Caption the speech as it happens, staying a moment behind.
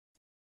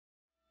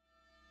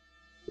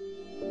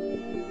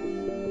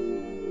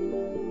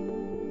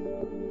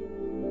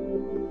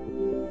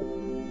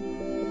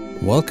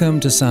Welcome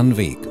to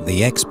Sandvik,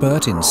 the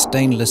expert in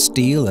stainless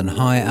steel and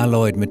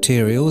high-alloyed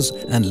materials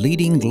and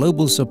leading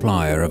global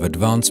supplier of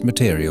advanced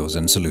materials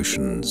and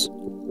solutions.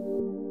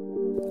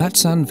 At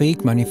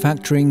Sandvik,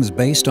 manufacturing is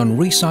based on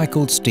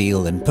recycled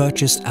steel and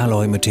purchased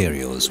alloy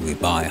materials. We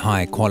buy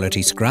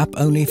high-quality scrap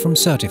only from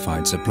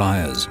certified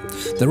suppliers.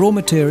 The raw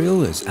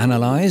material is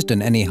analyzed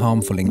and any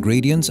harmful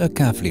ingredients are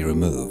carefully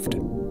removed.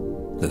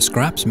 The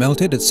scrap's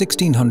melted at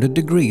 1600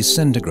 degrees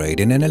centigrade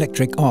in an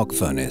electric arc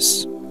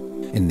furnace.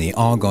 In the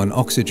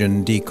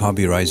argon-oxygen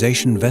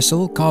decarburization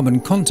vessel, carbon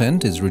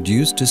content is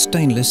reduced to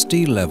stainless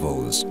steel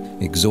levels.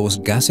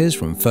 Exhaust gases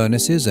from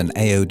furnaces and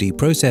AOD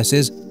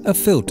processes are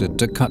filtered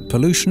to cut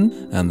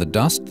pollution, and the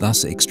dust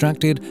thus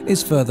extracted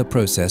is further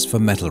processed for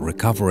metal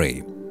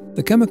recovery.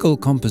 The chemical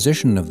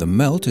composition of the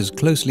melt is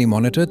closely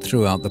monitored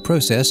throughout the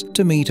process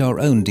to meet our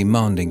own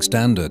demanding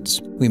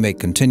standards. We make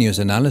continuous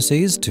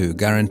analyses to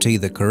guarantee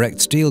the correct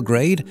steel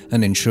grade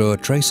and ensure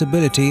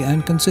traceability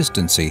and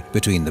consistency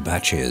between the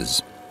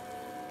batches.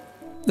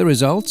 The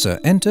results are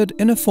entered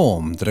in a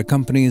form that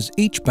accompanies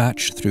each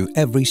batch through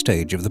every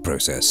stage of the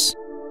process.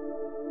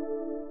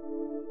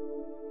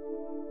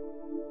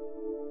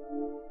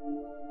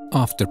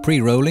 After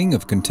pre-rolling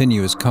of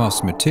continuous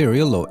cast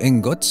material or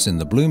ingots in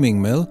the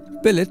blooming mill,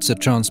 billets are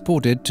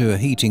transported to a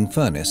heating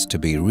furnace to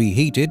be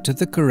reheated to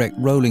the correct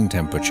rolling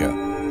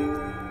temperature.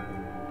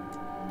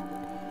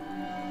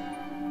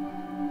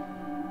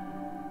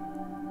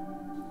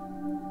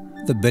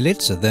 The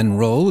billets are then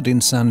rolled in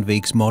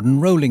Sandvik's modern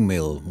rolling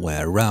mill,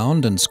 where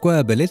round and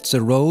square billets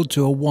are rolled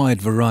to a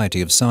wide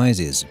variety of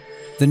sizes.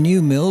 The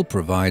new mill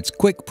provides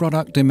quick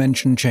product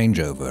dimension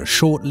changeover,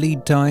 short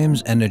lead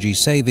times, energy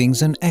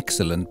savings and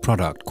excellent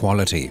product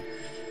quality.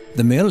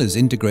 The mill is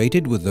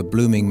integrated with the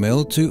blooming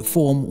mill to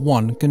form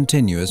one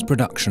continuous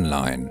production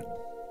line.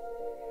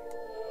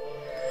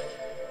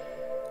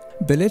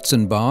 Billets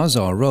and bars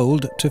are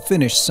rolled to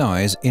finished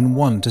size in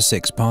 1 to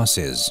 6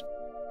 passes.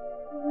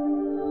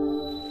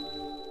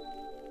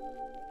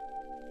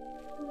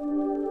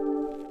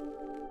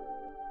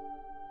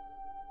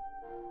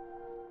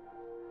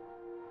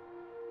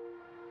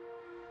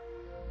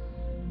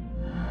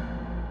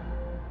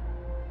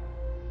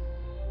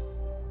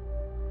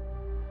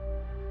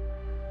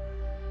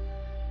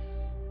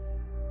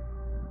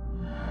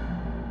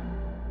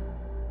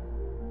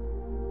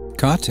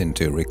 Cut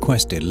into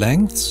requested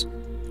lengths,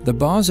 the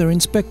bars are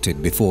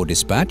inspected before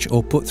dispatch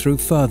or put through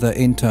further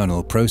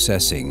internal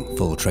processing.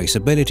 Full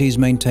traceability is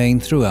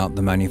maintained throughout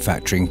the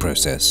manufacturing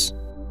process.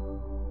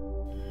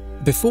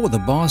 Before the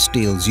bar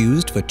steel is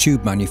used for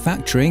tube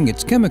manufacturing,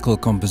 its chemical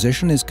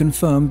composition is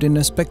confirmed in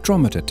a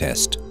spectrometer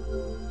test.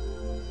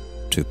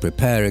 To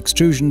prepare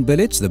extrusion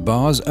billets, the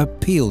bars are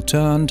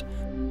peel-turned,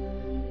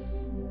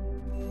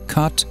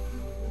 cut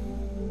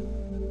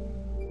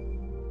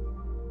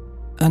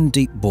and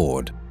deep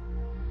bored.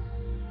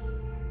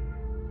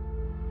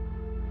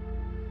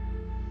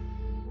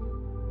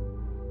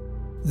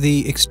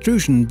 The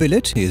extrusion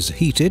billet is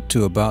heated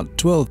to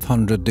about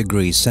 1200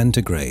 degrees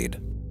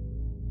centigrade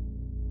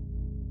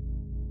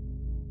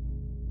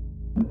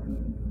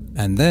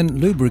and then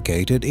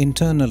lubricated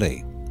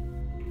internally,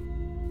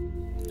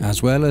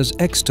 as well as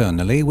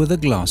externally with a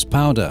glass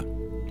powder.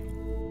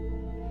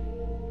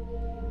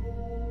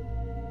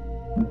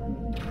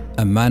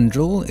 A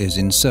mandrel is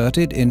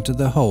inserted into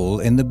the hole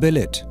in the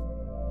billet.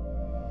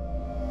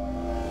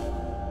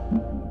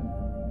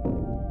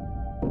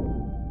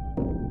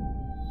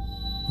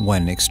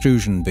 When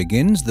extrusion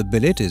begins, the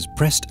billet is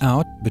pressed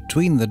out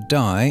between the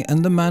die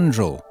and the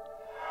mandrel.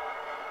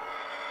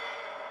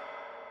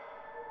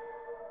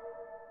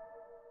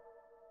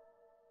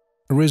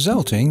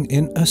 Resulting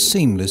in a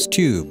seamless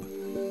tube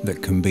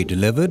that can be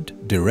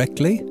delivered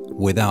directly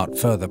without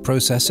further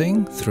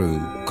processing through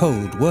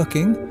cold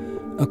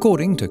working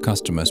according to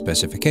customer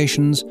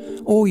specifications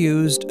or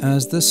used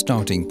as the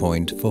starting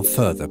point for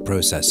further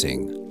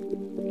processing.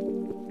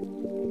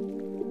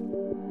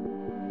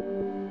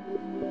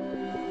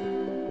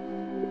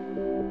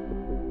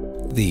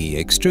 The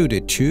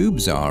extruded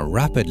tubes are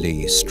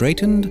rapidly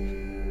straightened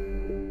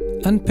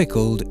and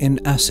pickled in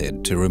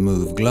acid to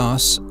remove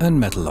glass and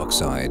metal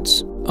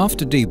oxides.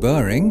 After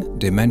deburring,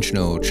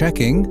 dimensional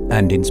checking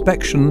and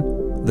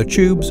inspection, the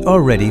tubes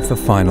are ready for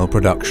final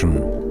production.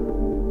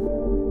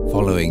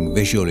 Following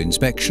visual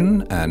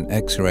inspection and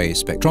X-ray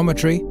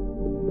spectrometry,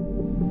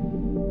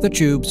 the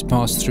tubes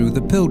pass through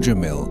the Pilger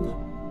mill.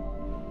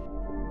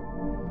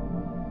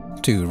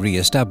 To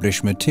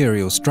re-establish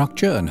material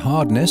structure and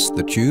hardness,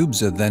 the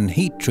tubes are then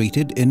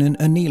heat-treated in an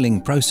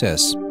annealing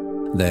process.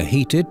 They're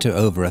heated to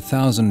over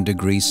 1000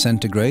 degrees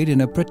centigrade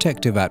in a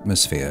protective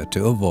atmosphere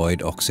to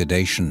avoid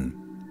oxidation.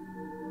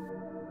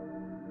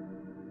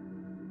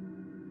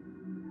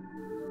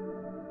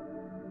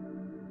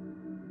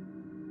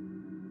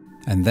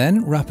 And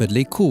then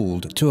rapidly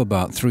cooled to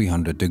about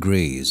 300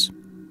 degrees.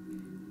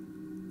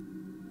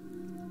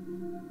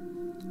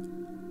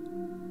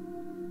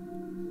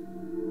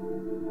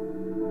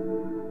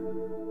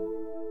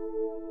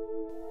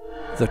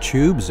 The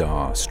tubes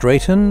are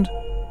straightened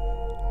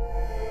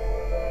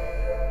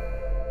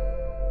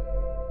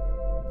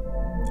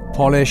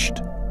polished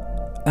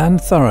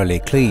and thoroughly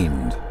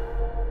cleaned.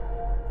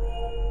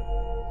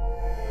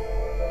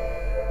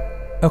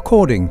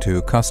 According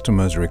to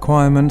customers'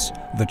 requirements,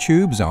 the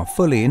tubes are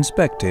fully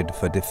inspected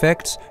for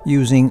defects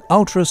using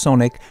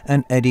ultrasonic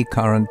and eddy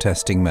current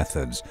testing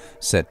methods,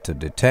 set to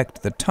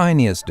detect the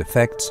tiniest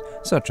defects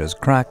such as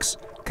cracks,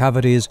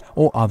 cavities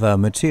or other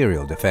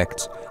material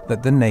defects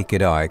that the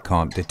naked eye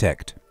can't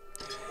detect.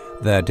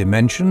 Their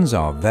dimensions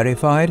are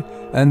verified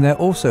and they're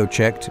also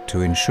checked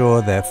to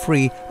ensure they're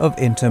free of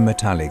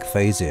intermetallic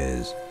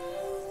phases.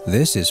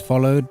 This is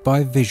followed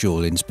by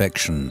visual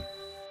inspection.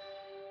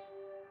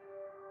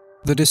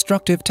 The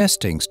destructive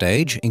testing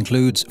stage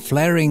includes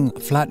flaring,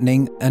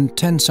 flattening and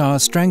tensile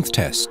strength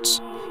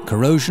tests.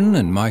 Corrosion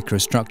and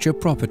microstructure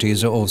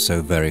properties are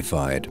also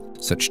verified.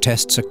 Such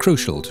tests are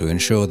crucial to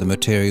ensure the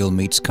material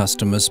meets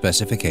customer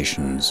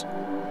specifications.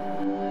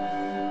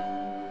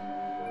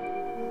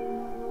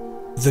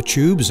 The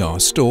tubes are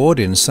stored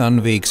in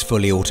Sandvik's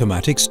fully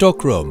automatic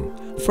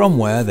stockroom, from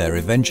where they're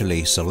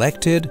eventually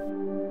selected,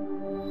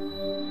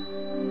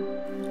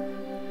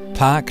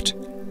 packed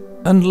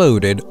and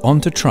loaded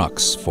onto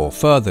trucks for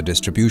further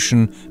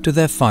distribution to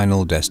their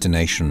final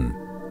destination.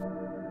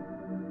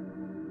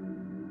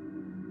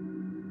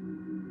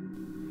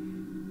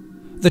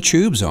 The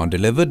tubes are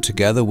delivered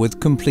together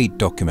with complete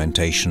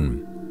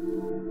documentation.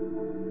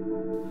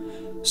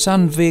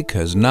 Sandvik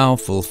has now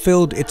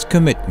fulfilled its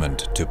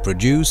commitment to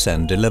produce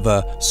and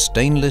deliver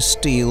stainless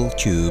steel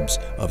tubes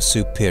of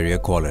superior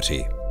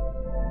quality.